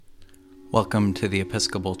Welcome to the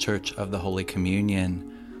Episcopal Church of the Holy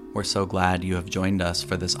Communion. We're so glad you have joined us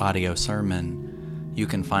for this audio sermon. You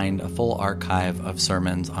can find a full archive of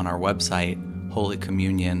sermons on our website,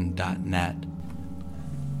 holycommunion.net.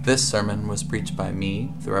 This sermon was preached by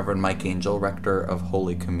me, the Reverend Mike Angel, Rector of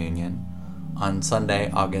Holy Communion, on Sunday,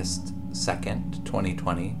 August 2nd,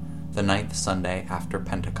 2020, the 9th Sunday after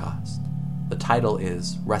Pentecost. The title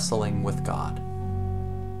is Wrestling with God.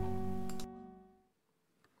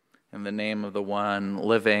 In the name of the one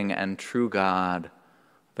living and true God,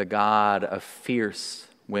 the God of fierce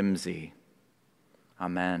whimsy.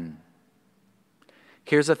 Amen.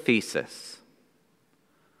 Here's a thesis.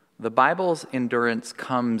 The Bible's endurance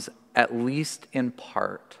comes, at least in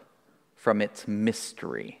part, from its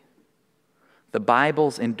mystery. The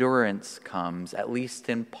Bible's endurance comes, at least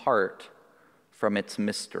in part, from its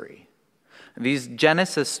mystery. These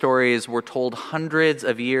Genesis stories were told hundreds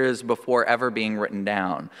of years before ever being written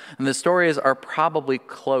down. And the stories are probably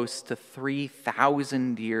close to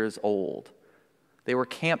 3,000 years old. They were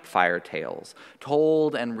campfire tales,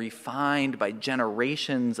 told and refined by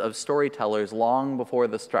generations of storytellers long before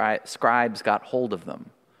the scribes got hold of them.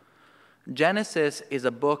 Genesis is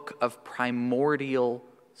a book of primordial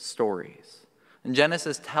stories. And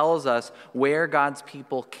Genesis tells us where God's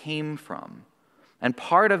people came from. And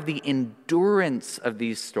part of the endurance of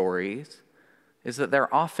these stories is that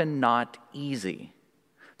they're often not easy.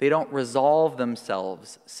 They don't resolve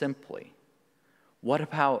themselves simply. What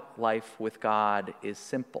about life with God is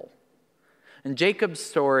simple? And Jacob's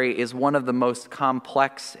story is one of the most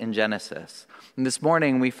complex in Genesis. And this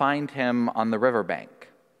morning we find him on the riverbank.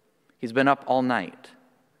 He's been up all night.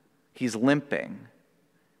 He's limping.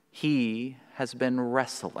 He has been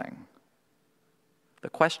wrestling. The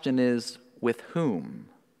question is, with whom?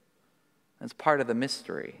 That's part of the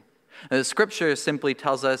mystery. The scripture simply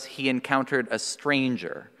tells us he encountered a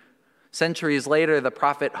stranger. Centuries later, the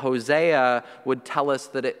prophet Hosea would tell us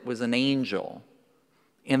that it was an angel.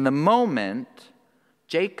 In the moment,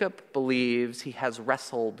 Jacob believes he has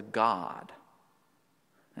wrestled God.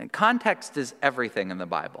 And context is everything in the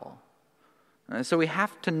Bible. And so we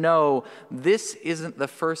have to know this isn't the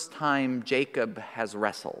first time Jacob has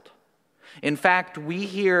wrestled. In fact, we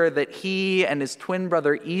hear that he and his twin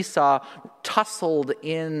brother Esau tussled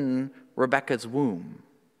in Rebekah's womb.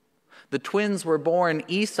 The twins were born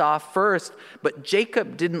Esau first, but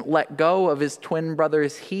Jacob didn't let go of his twin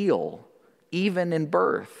brother's heel, even in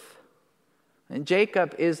birth. And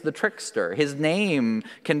Jacob is the trickster. His name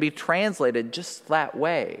can be translated just that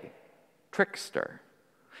way, trickster.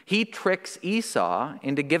 He tricks Esau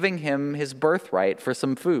into giving him his birthright for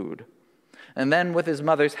some food. And then with his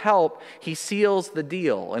mother's help, he seals the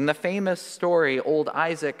deal. In the famous story, old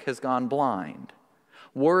Isaac has gone blind.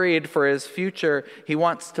 Worried for his future, he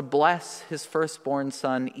wants to bless his firstborn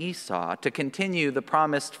son Esau to continue the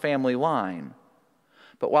promised family line.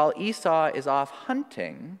 But while Esau is off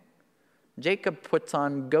hunting, Jacob puts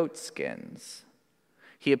on goat skins.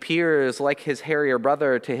 He appears like his hairier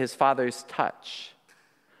brother to his father's touch.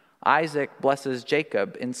 Isaac blesses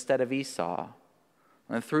Jacob instead of Esau.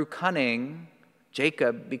 And through cunning,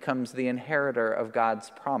 Jacob becomes the inheritor of God's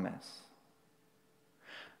promise.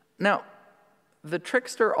 Now, the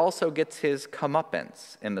trickster also gets his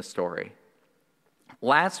comeuppance in the story.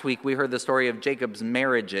 Last week, we heard the story of Jacob's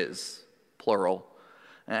marriages, plural.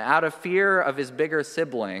 Out of fear of his bigger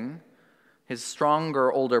sibling, his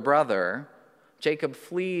stronger older brother, Jacob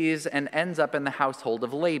flees and ends up in the household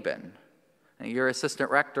of Laban. Your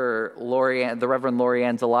assistant rector, the Reverend Lori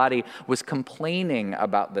Anzalotti, was complaining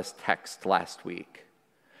about this text last week.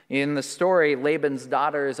 In the story, Laban's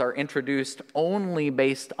daughters are introduced only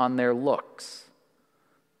based on their looks.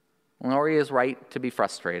 Lori is right to be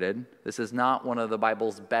frustrated. This is not one of the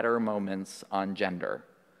Bible's better moments on gender.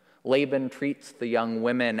 Laban treats the young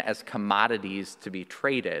women as commodities to be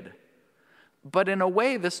traded. But in a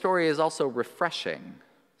way, the story is also refreshing,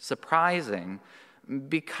 surprising,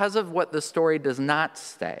 because of what the story does not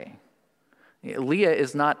say. Leah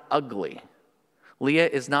is not ugly. Leah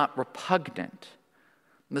is not repugnant.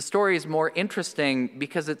 The story is more interesting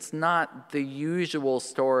because it's not the usual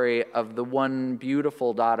story of the one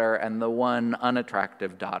beautiful daughter and the one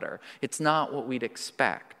unattractive daughter. It's not what we'd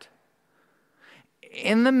expect.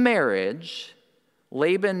 In the marriage,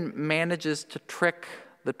 Laban manages to trick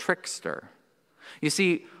the trickster. You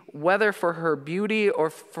see, whether for her beauty or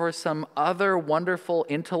for some other wonderful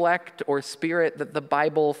intellect or spirit that the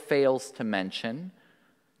Bible fails to mention,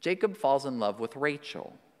 Jacob falls in love with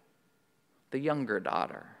Rachel, the younger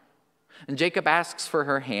daughter. And Jacob asks for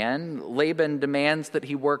her hand. Laban demands that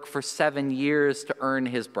he work for 7 years to earn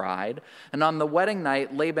his bride. And on the wedding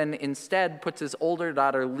night, Laban instead puts his older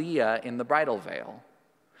daughter Leah in the bridal veil.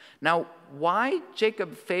 Now, why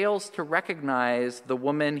Jacob fails to recognize the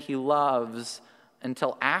woman he loves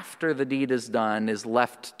until after the deed is done is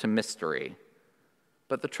left to mystery.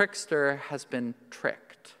 But the trickster has been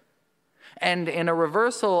tricked. And in a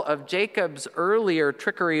reversal of Jacob's earlier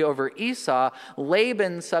trickery over Esau,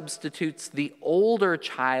 Laban substitutes the older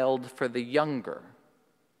child for the younger.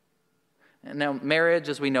 And now, marriage,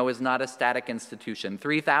 as we know, is not a static institution.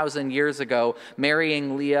 3,000 years ago,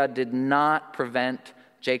 marrying Leah did not prevent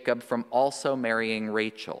Jacob from also marrying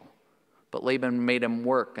Rachel. But Laban made him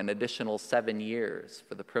work an additional 7 years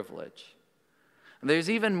for the privilege.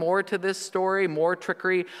 There's even more to this story, more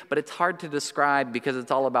trickery, but it's hard to describe because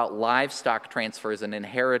it's all about livestock transfers and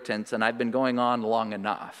inheritance, and I've been going on long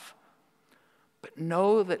enough. But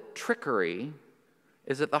know that trickery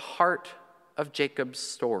is at the heart of Jacob's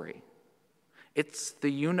story. It's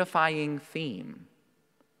the unifying theme.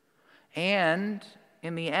 And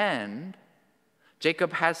in the end,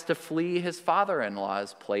 Jacob has to flee his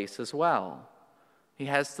father-in-law's place as well. He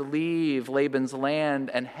has to leave Laban's land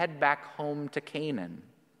and head back home to Canaan.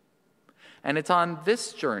 And it's on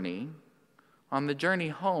this journey, on the journey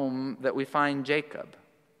home, that we find Jacob.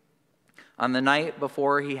 On the night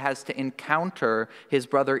before he has to encounter his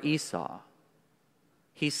brother Esau,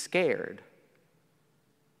 he's scared.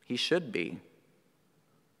 He should be.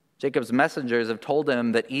 Jacob's messengers have told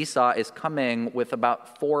him that Esau is coming with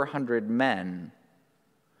about 400 men.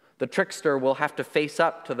 The trickster will have to face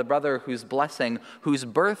up to the brother whose blessing, whose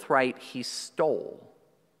birthright he stole.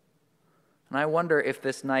 And I wonder if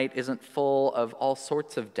this night isn't full of all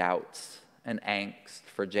sorts of doubts and angst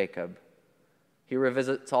for Jacob. He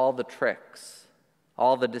revisits all the tricks,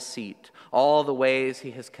 all the deceit, all the ways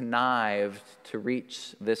he has connived to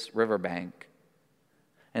reach this riverbank.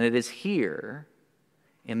 And it is here,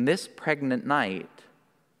 in this pregnant night,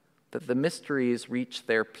 that the mysteries reach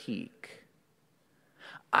their peak.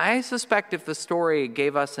 I suspect if the story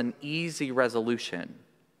gave us an easy resolution,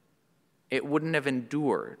 it wouldn't have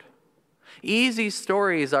endured. Easy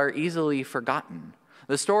stories are easily forgotten.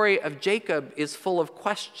 The story of Jacob is full of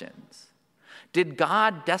questions. Did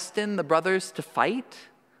God destine the brothers to fight?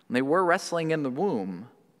 They were wrestling in the womb.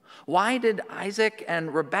 Why did Isaac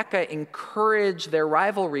and Rebekah encourage their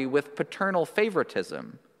rivalry with paternal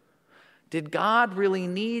favoritism? Did God really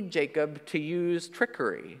need Jacob to use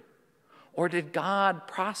trickery? Or did God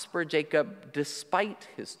prosper Jacob despite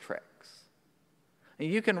his tricks?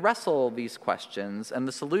 You can wrestle these questions, and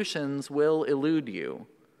the solutions will elude you.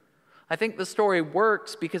 I think the story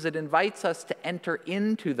works because it invites us to enter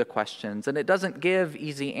into the questions, and it doesn't give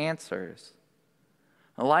easy answers.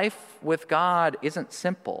 Life with God isn't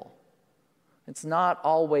simple. It's not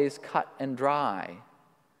always cut and dry.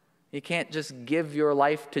 You can't just give your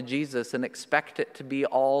life to Jesus and expect it to be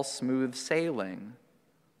all smooth sailing.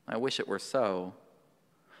 I wish it were so.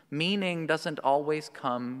 Meaning doesn't always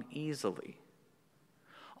come easily.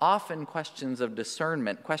 Often questions of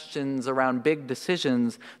discernment, questions around big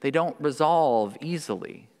decisions, they don't resolve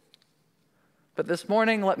easily. But this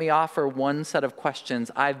morning, let me offer one set of questions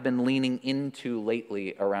I've been leaning into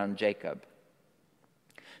lately around Jacob.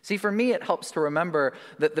 See, for me, it helps to remember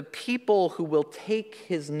that the people who will take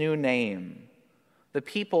his new name, the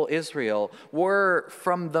people Israel, were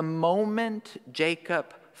from the moment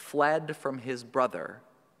Jacob fled from his brother,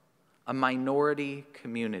 a minority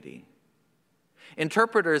community.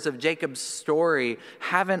 Interpreters of Jacob's story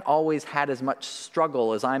haven't always had as much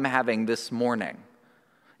struggle as I'm having this morning.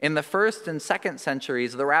 In the 1st and 2nd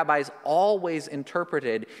centuries, the rabbis always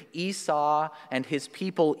interpreted Esau and his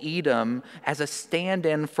people Edom as a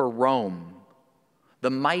stand-in for Rome, the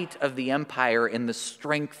might of the empire in the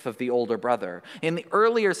strength of the older brother. In the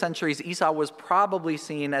earlier centuries, Esau was probably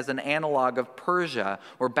seen as an analog of Persia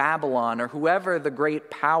or Babylon or whoever the great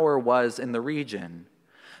power was in the region.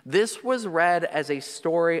 This was read as a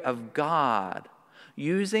story of God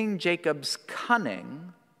using Jacob's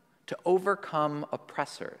cunning to overcome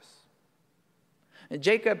oppressors.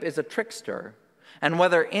 Jacob is a trickster, and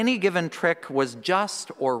whether any given trick was just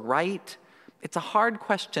or right, it's a hard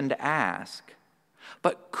question to ask.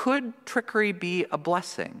 But could trickery be a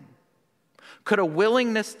blessing? Could a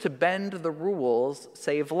willingness to bend the rules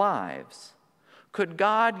save lives? Could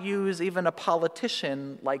God use even a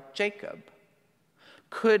politician like Jacob?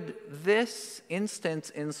 Could this instance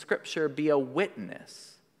in Scripture be a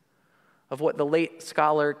witness of what the late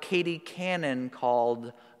scholar Katie Cannon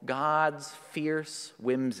called God's fierce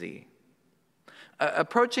whimsy?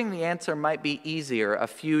 Approaching the answer might be easier a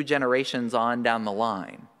few generations on down the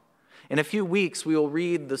line. In a few weeks, we will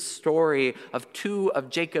read the story of two of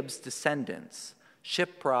Jacob's descendants,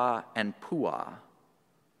 Shiphrah and Puah.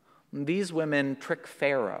 These women trick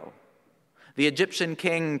Pharaoh. The Egyptian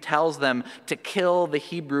king tells them to kill the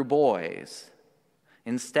Hebrew boys.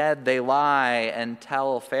 Instead, they lie and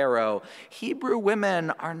tell Pharaoh, Hebrew women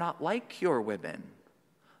are not like your women.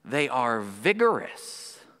 They are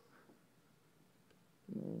vigorous.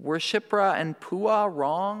 Were Shiphrah and Puah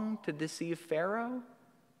wrong to deceive Pharaoh?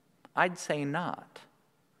 I'd say not.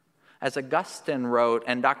 As Augustine wrote,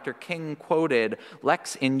 and Dr. King quoted,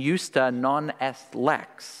 lex injusta non est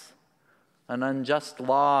lex. An unjust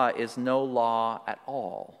law is no law at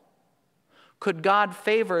all. Could God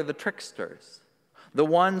favor the tricksters, the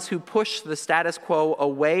ones who push the status quo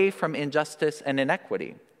away from injustice and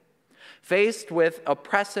inequity? Faced with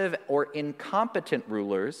oppressive or incompetent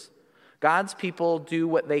rulers, God's people do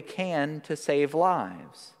what they can to save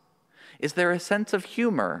lives. Is there a sense of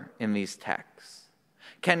humor in these texts?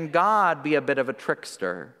 Can God be a bit of a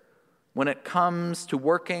trickster when it comes to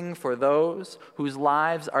working for those whose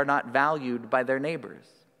lives are not valued by their neighbors?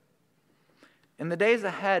 In the days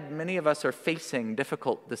ahead, many of us are facing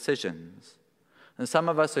difficult decisions. And some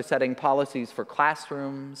of us are setting policies for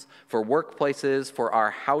classrooms, for workplaces, for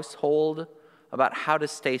our household, about how to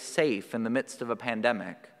stay safe in the midst of a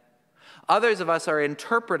pandemic. Others of us are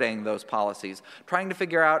interpreting those policies, trying to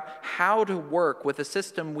figure out how to work with a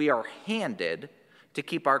system we are handed to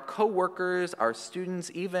keep our coworkers, our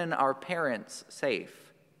students, even our parents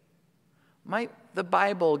safe. Might the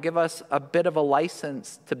Bible give us a bit of a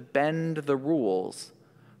license to bend the rules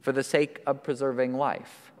for the sake of preserving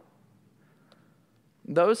life?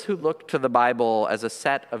 Those who look to the Bible as a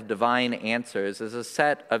set of divine answers, as a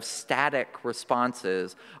set of static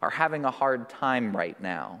responses, are having a hard time right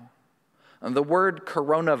now. And the word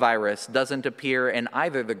coronavirus doesn't appear in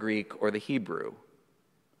either the Greek or the Hebrew.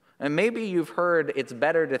 And maybe you've heard it's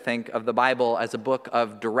better to think of the Bible as a book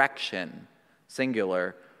of direction,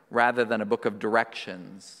 singular, rather than a book of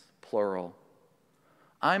directions, plural.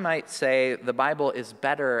 I might say the Bible is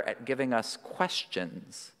better at giving us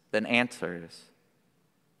questions than answers.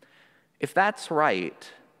 If that's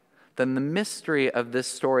right, then the mystery of this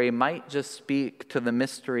story might just speak to the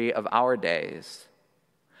mystery of our days.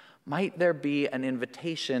 Might there be an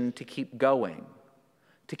invitation to keep going,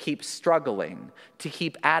 to keep struggling, to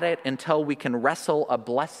keep at it until we can wrestle a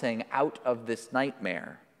blessing out of this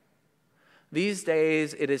nightmare? These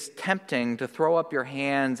days, it is tempting to throw up your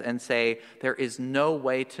hands and say, there is no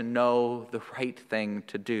way to know the right thing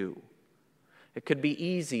to do. It could be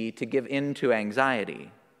easy to give in to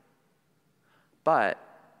anxiety. But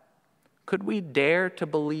could we dare to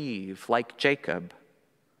believe, like Jacob,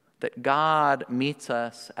 that God meets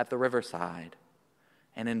us at the riverside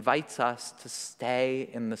and invites us to stay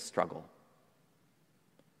in the struggle?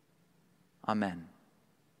 Amen.